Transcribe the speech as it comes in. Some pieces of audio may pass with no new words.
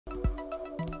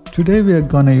Today we are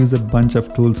gonna use a bunch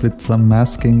of tools with some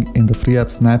masking in the free app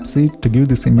Snapseed to give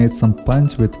this image some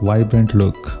punch with vibrant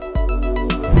look.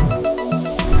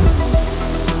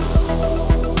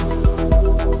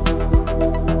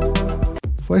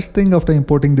 First thing after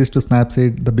importing this to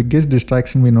Snapseed, the biggest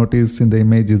distraction we notice in the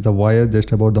image is the wire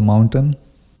just above the mountain.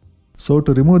 So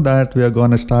to remove that, we are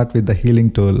gonna start with the healing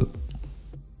tool.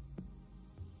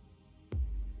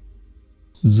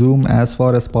 Zoom as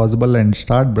far as possible and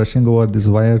start brushing over this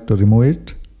wire to remove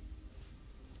it.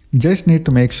 Just need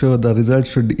to make sure the result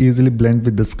should easily blend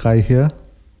with the sky here.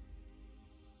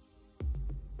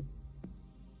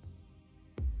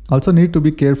 Also need to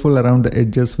be careful around the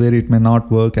edges where it may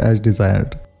not work as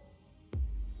desired.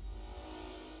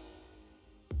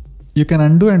 You can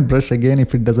undo and brush again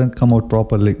if it doesn't come out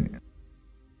properly.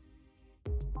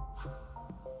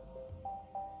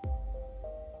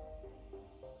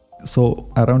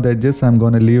 So around the edges I'm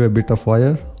going to leave a bit of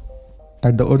wire.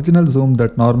 At the original zoom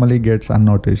that normally gets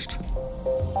unnoticed.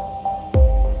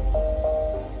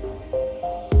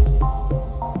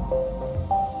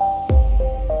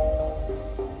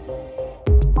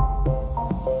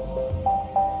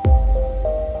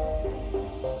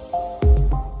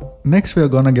 Next we are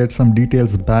gonna get some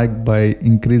details back by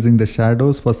increasing the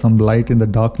shadows for some light in the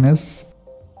darkness.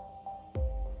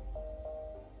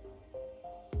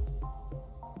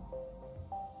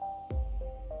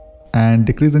 And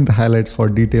decreasing the highlights for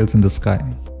details in the sky.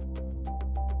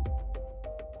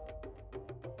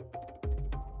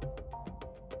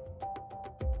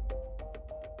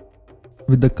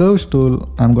 With the curves tool,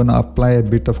 I'm gonna apply a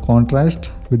bit of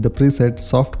contrast with the preset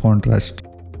soft contrast.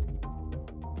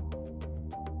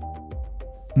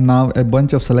 Now a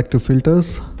bunch of selective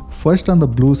filters, first on the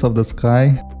blues of the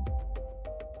sky.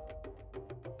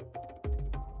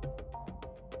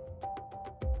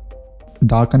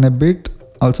 Darken a bit.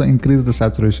 Also increase the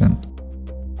saturation.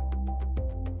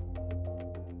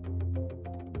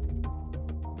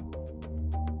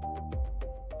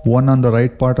 One on the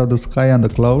right part of the sky and the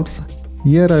clouds.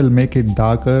 Here I will make it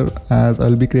darker as I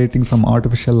will be creating some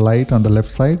artificial light on the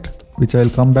left side, which I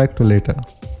will come back to later.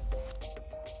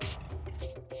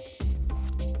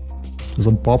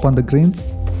 Some pop on the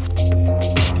greens.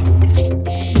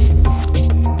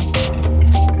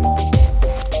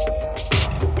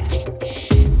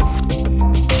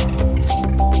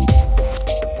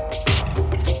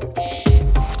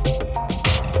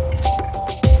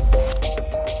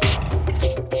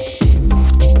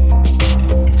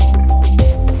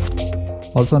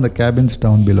 Also on the cabins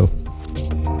down below.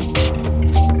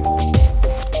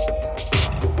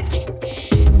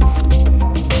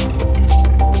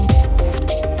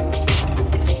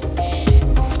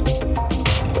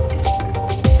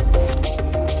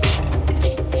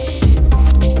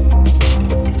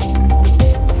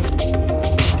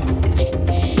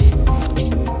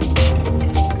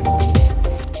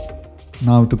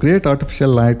 Now to create artificial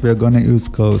light, we are gonna use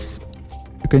curves.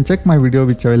 You can check my video,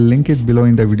 which I will link it below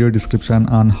in the video description,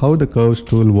 on how the curves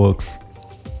tool works.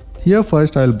 Here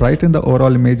first I will brighten the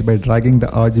overall image by dragging the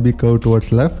RGB curve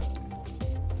towards left.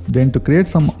 Then to create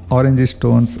some orangish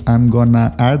tones, I'm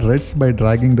gonna add reds by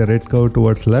dragging the red curve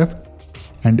towards left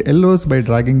and yellows by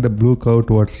dragging the blue curve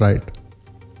towards right.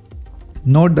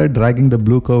 Note that dragging the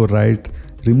blue curve right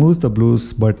removes the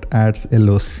blues but adds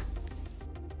yellows.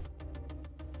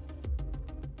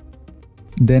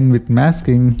 Then with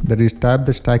masking, that is tap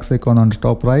the stacks icon on the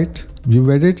top right,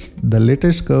 view edits, the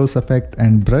latest curves effect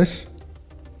and brush.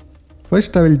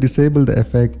 First I will disable the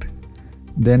effect.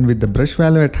 Then with the brush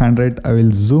value at 100, I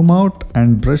will zoom out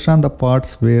and brush on the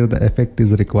parts where the effect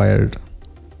is required.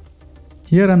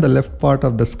 Here on the left part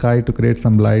of the sky to create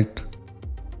some light.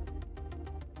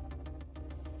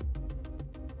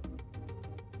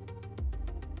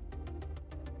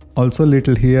 Also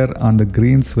little here on the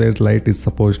greens where light is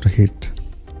supposed to hit.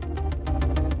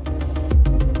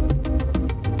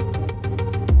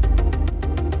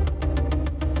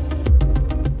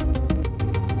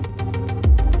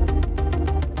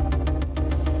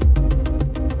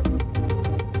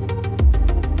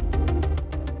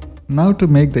 Now to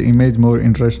make the image more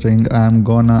interesting, I am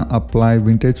gonna apply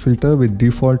vintage filter with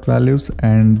default values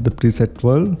and the preset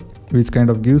twirl, which kind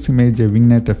of gives image a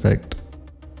vignette effect.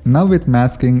 Now with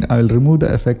masking, I will remove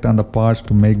the effect on the parts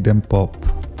to make them pop.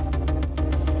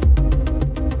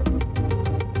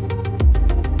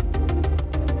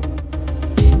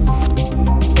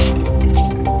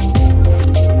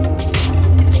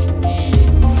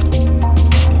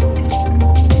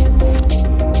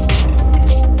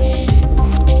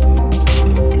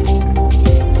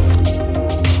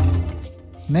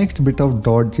 Next, bit of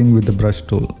dodging with the brush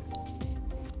tool.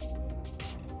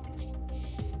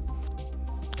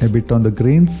 a bit on the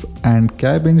greens and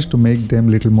cabins to make them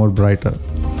little more brighter.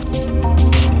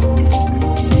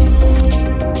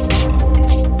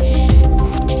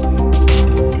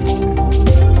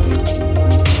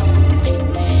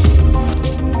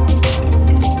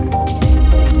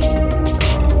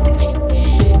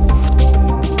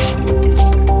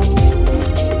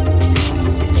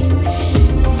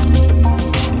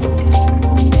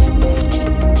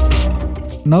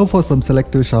 Now for some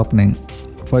selective sharpening.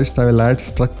 First I will add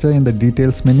structure in the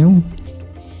details menu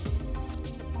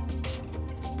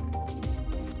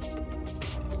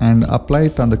and apply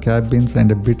it on the cabins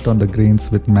and a bit on the greens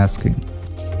with masking.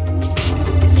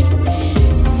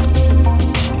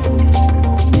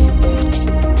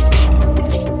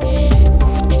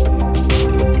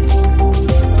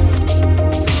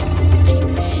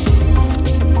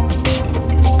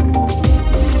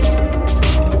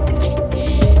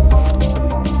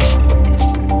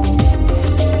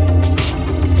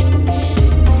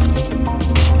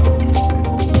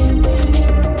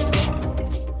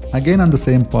 Again on the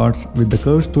same parts, with the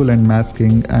curves tool and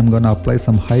masking, I am gonna apply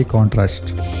some high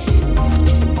contrast.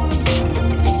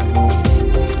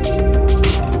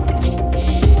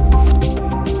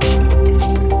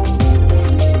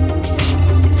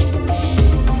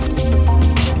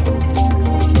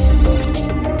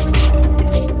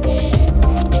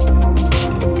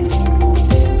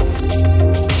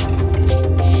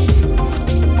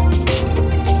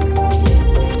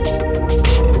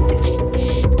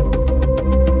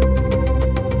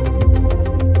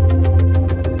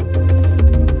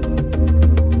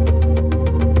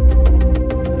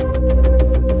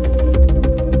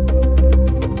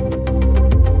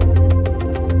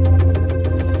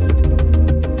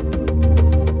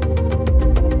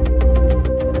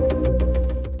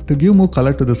 To give more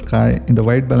color to the sky, in the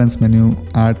white balance menu,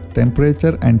 add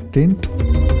temperature and tint.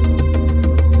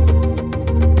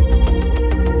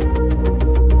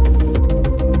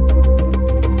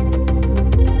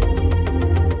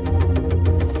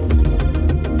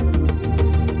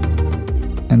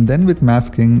 And then with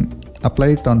masking, apply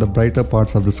it on the brighter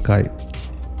parts of the sky.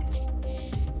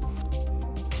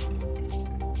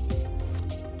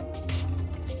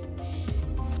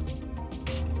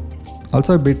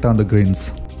 Also a bit on the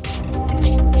greens.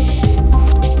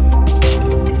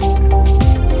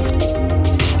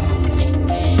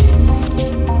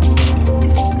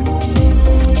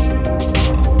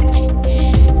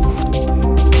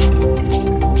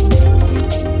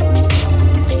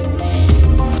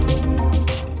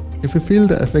 If you feel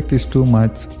the effect is too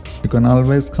much, you can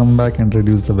always come back and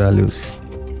reduce the values.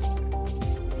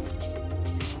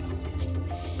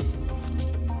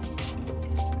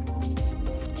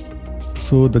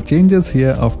 So the changes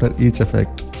here after each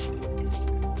effect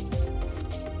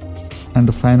and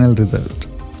the final result.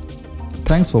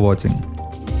 Thanks for watching.